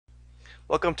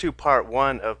Welcome to part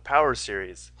 1 of power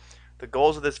series. The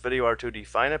goals of this video are to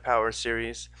define a power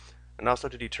series and also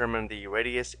to determine the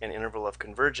radius and interval of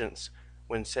convergence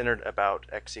when centered about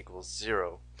x equals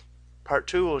 0. Part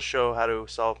 2 will show how to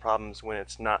solve problems when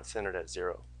it's not centered at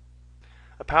 0.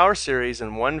 A power series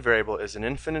in one variable is an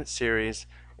infinite series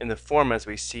in the form as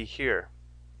we see here,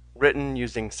 written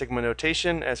using sigma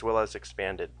notation as well as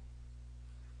expanded.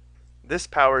 This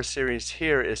power series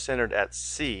here is centered at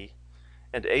c,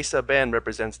 and a sub n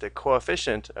represents the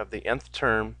coefficient of the nth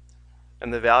term,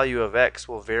 and the value of x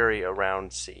will vary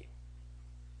around c.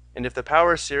 And if the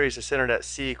power series is centered at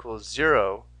c equals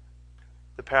 0,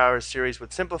 the power series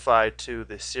would simplify to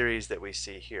the series that we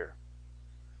see here.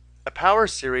 A power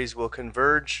series will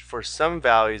converge for some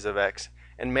values of x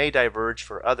and may diverge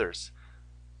for others.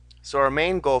 So our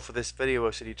main goal for this video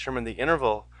is to determine the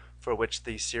interval for which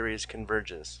the series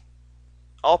converges.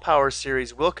 All power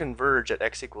series will converge at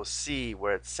x equals c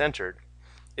where it's centered.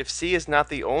 If c is not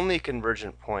the only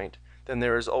convergent point, then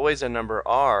there is always a number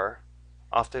r,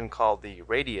 often called the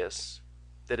radius,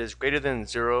 that is greater than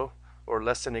 0 or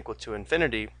less than or equal to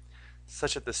infinity,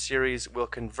 such that the series will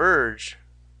converge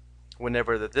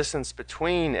whenever the distance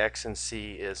between x and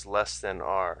c is less than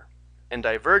r, and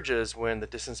diverges when the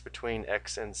distance between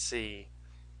x and c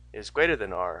is greater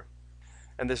than r.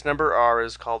 And this number r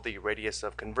is called the radius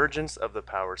of convergence of the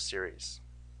power series.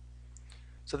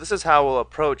 So this is how we'll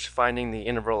approach finding the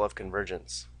interval of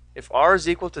convergence. If r is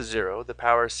equal to 0, the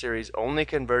power series only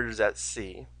converges at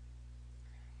c.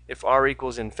 If r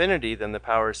equals infinity, then the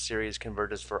power series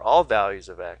converges for all values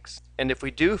of x. And if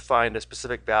we do find a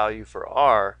specific value for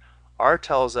r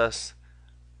tells us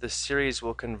the series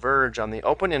will converge on the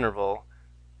open interval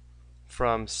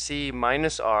from c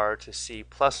minus r to c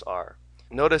plus r.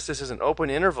 Notice this is an open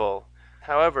interval.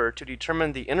 However, to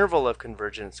determine the interval of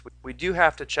convergence, we do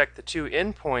have to check the two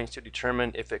endpoints to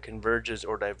determine if it converges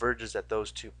or diverges at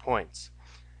those 2 points.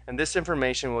 And this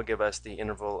information will give us the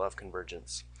interval of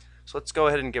convergence. So let's go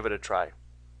ahead and give it a try.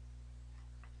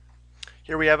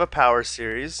 Here we have a power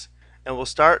series, and we'll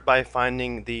start by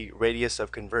finding the radius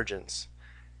of convergence.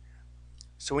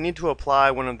 So we need to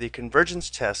apply one of the convergence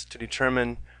tests to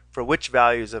determine for which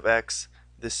values of x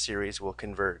this series will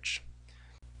converge.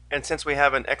 And since we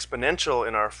have an exponential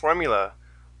in our formula,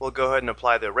 we'll go ahead and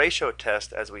apply the ratio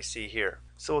test as we see here.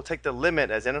 So we'll take the limit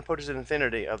as n approaches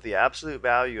infinity of the absolute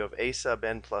value of a sub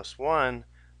n plus 1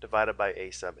 divided by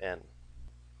a sub n.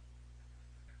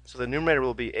 So the numerator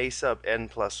will be a sub n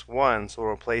plus 1, so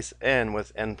we'll replace n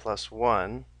with n plus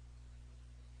 1.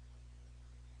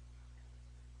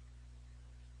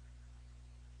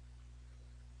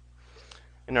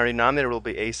 And our denominator will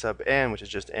be a sub n, which is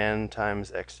just n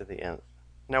times x to the nth.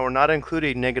 Now we're not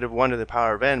including negative 1 to the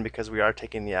power of n because we are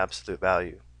taking the absolute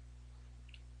value.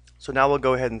 So now we'll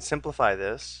go ahead and simplify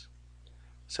this.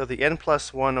 So the n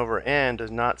plus 1 over n does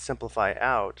not simplify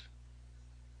out.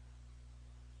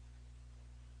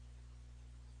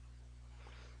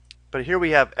 But here we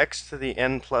have x to the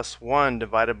n plus 1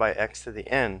 divided by x to the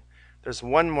n. There's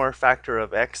one more factor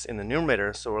of x in the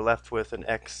numerator, so we're left with an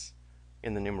x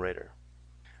in the numerator.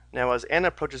 Now as n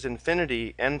approaches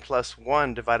infinity, n plus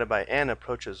 1 divided by n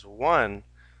approaches 1,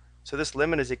 so this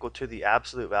limit is equal to the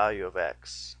absolute value of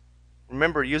x.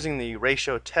 Remember, using the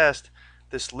ratio test,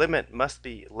 this limit must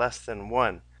be less than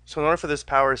 1. So in order for this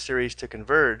power series to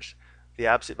converge, the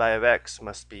absolute value of x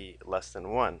must be less than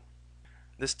 1.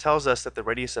 This tells us that the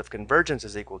radius of convergence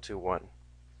is equal to 1.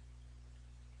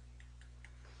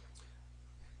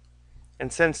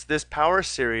 And since this power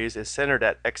series is centered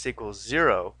at x equals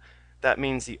 0, that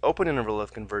means the open interval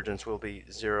of convergence will be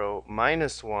 0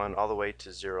 minus 1 all the way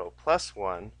to 0 plus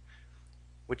 1,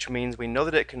 which means we know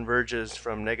that it converges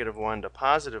from negative 1 to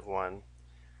positive 1,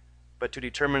 but to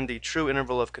determine the true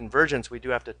interval of convergence, we do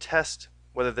have to test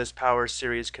whether this power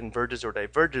series converges or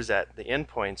diverges at the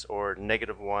endpoints, or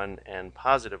negative 1 and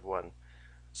positive 1.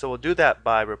 So we'll do that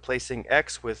by replacing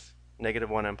x with negative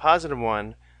 1 and positive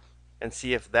 1 and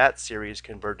see if that series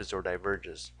converges or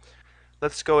diverges.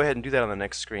 Let's go ahead and do that on the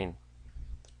next screen.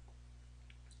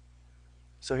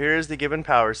 So here is the given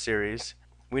power series.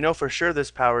 We know for sure this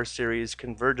power series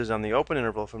converges on the open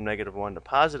interval from negative 1 to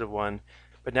positive 1,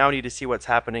 but now we need to see what's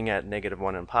happening at negative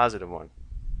 1 and positive 1.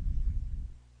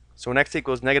 So when x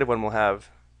equals negative 1, we'll have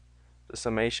the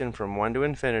summation from 1 to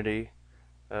infinity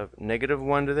of negative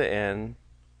 1 to the n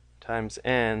times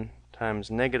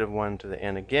negative 1 to the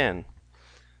n again.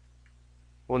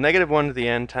 Well, negative 1 to the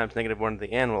n times negative 1 to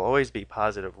the n will always be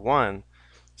positive 1.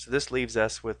 So this leaves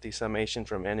us with the summation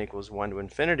from n equals 1 to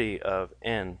infinity of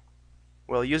n.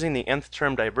 Well, using the nth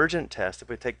term divergent test, if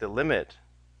we take the limit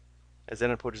as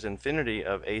n approaches infinity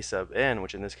of a sub n,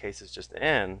 which in this case is just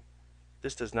n,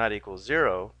 This does not equal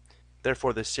 0.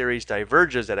 Therefore, the series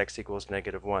diverges at x equals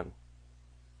 -1.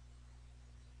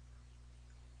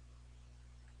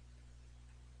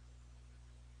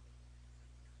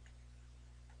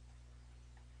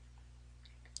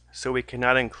 So we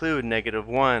cannot include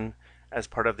 -1 as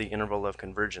part of the interval of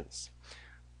convergence.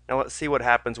 Now let's see what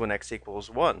happens when x equals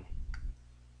 1.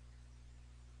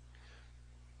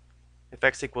 If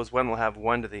x equals 1, we'll have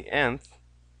 1 to the nth.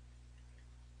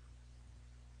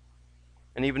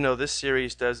 And even though this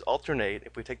series does alternate,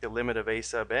 if we take the limit of a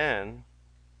sub n,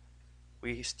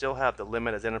 we still have the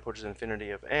limit as n approaches infinity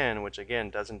of n, which again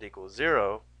doesn't equal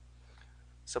 0.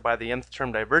 So by the nth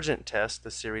term divergent test,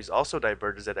 the series also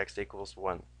diverges at x equals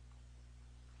 1.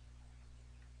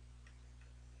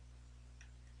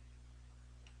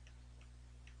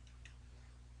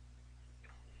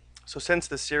 So since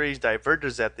the series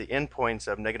diverges at the endpoints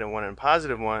of -1 and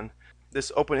 +1,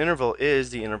 this open interval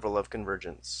is the interval of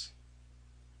convergence.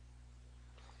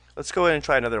 Let's go ahead and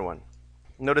try another one.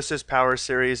 Notice this power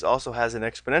series also has an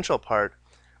exponential part,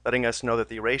 letting us know that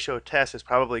the ratio test is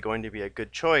probably going to be a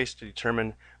good choice to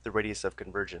determine the radius of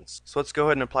convergence. So let's go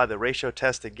ahead and apply the ratio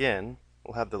test again.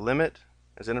 We'll have the limit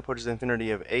as n approaches infinity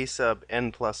of a sub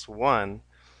n plus 1,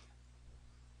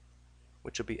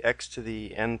 which will be x to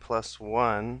the n plus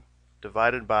 1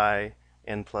 divided by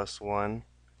n plus 1.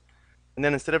 And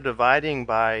then instead of dividing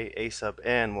by a sub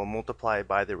n, we'll multiply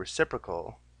by the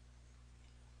reciprocal.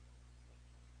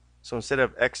 So instead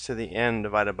of x to the n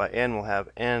divided by n, we'll have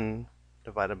n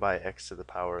divided by x to the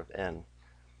power of n.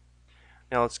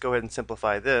 Now let's go ahead and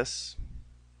simplify this.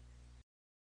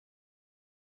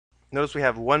 Notice we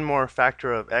have one more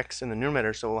factor of x in the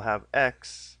numerator, so we'll have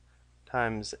x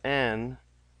times n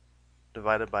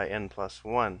divided by n plus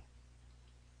 1.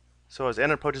 So as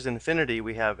n approaches infinity,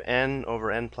 we have n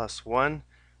over n plus 1.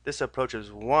 This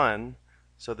approaches 1,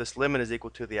 so this limit is equal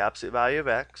to the absolute value of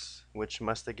x, which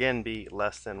must again be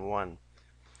less than 1.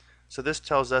 So this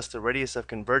tells us the radius of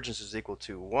convergence is equal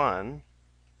to 1.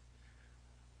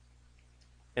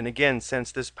 And again,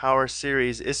 since this power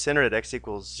series is centered at x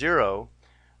equals 0,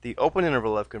 the open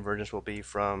interval of convergence will be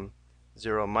from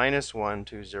 0 minus 1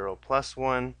 to 0 plus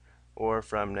 1, or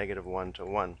from -1 to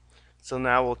 1. So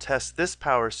now we'll test this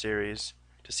power series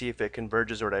to see if it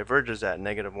converges or diverges at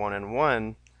 -1 and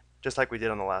 1, just like we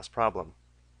did on the last problem.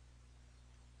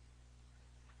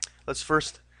 Let's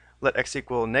first let x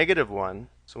equal -1.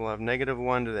 So we'll have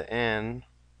 -1 to the n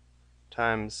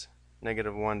times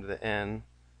 -1 to the n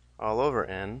all over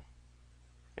n.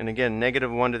 And again,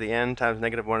 -1 to the n times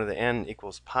 -1 to the n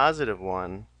equals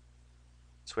 +1.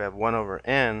 So we have 1 over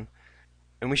n.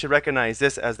 And we should recognize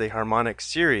this as the harmonic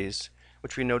series,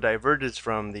 which we know diverges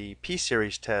from the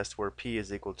p-series test where p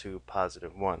is equal to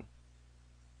 +1.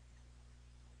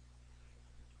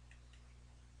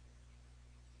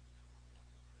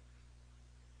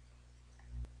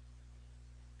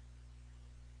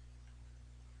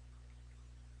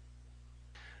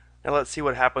 Now let's see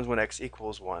what happens when x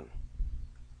equals 1.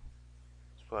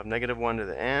 So we'll have -1 to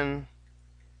the n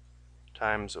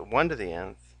times 1 to the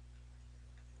nth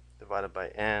divided by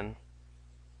n.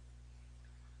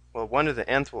 Well, 1 to the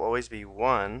nth will always be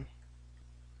 1.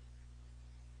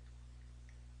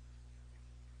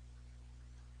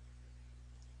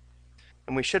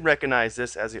 And we should recognize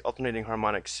this as the alternating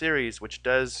harmonic series, which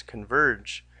does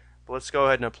converge. But let's go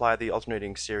ahead and apply the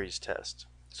alternating series test.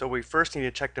 So we first need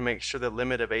to check to make sure the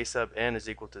limit of a sub n is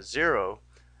equal to 0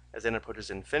 as n approaches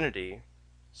infinity.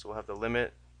 So we'll have the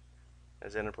limit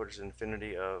as n approaches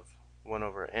infinity of 1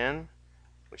 over n,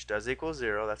 which does equal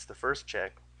 0. That's the first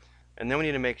check. And then we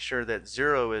need to make sure that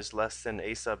 0 is less than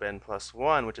a sub n plus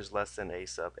 1, which is less than a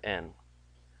sub n.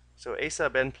 So a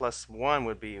sub n plus 1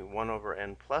 would be 1 over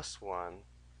n plus 1,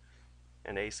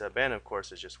 and a sub n, of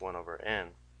course, is just 1 over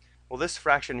n. Well, this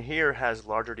fraction here has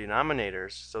larger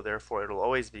denominators, so therefore it'll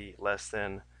always be less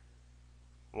than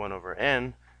 1 over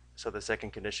n, so the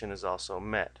second condition is also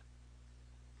met.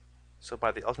 So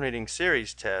by the alternating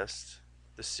series test,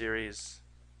 the series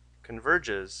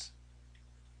converges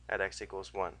at x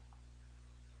equals 1.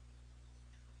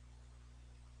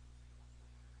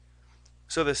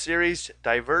 So the series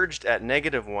diverged at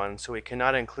 -1, so we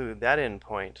cannot include that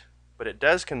endpoint, but it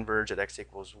does converge at x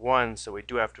equals 1, so we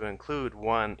do have to include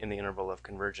 1 in the interval of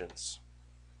convergence.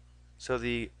 So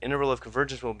the interval of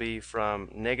convergence will be from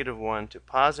 -1 to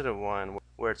 +1,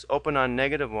 where it's open on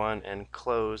 -1 and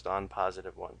closed on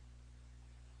 +1.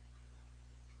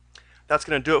 That's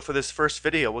going to do it for this first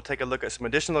video. We'll take a look at some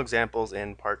additional examples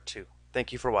in part 2.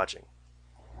 Thank you for watching.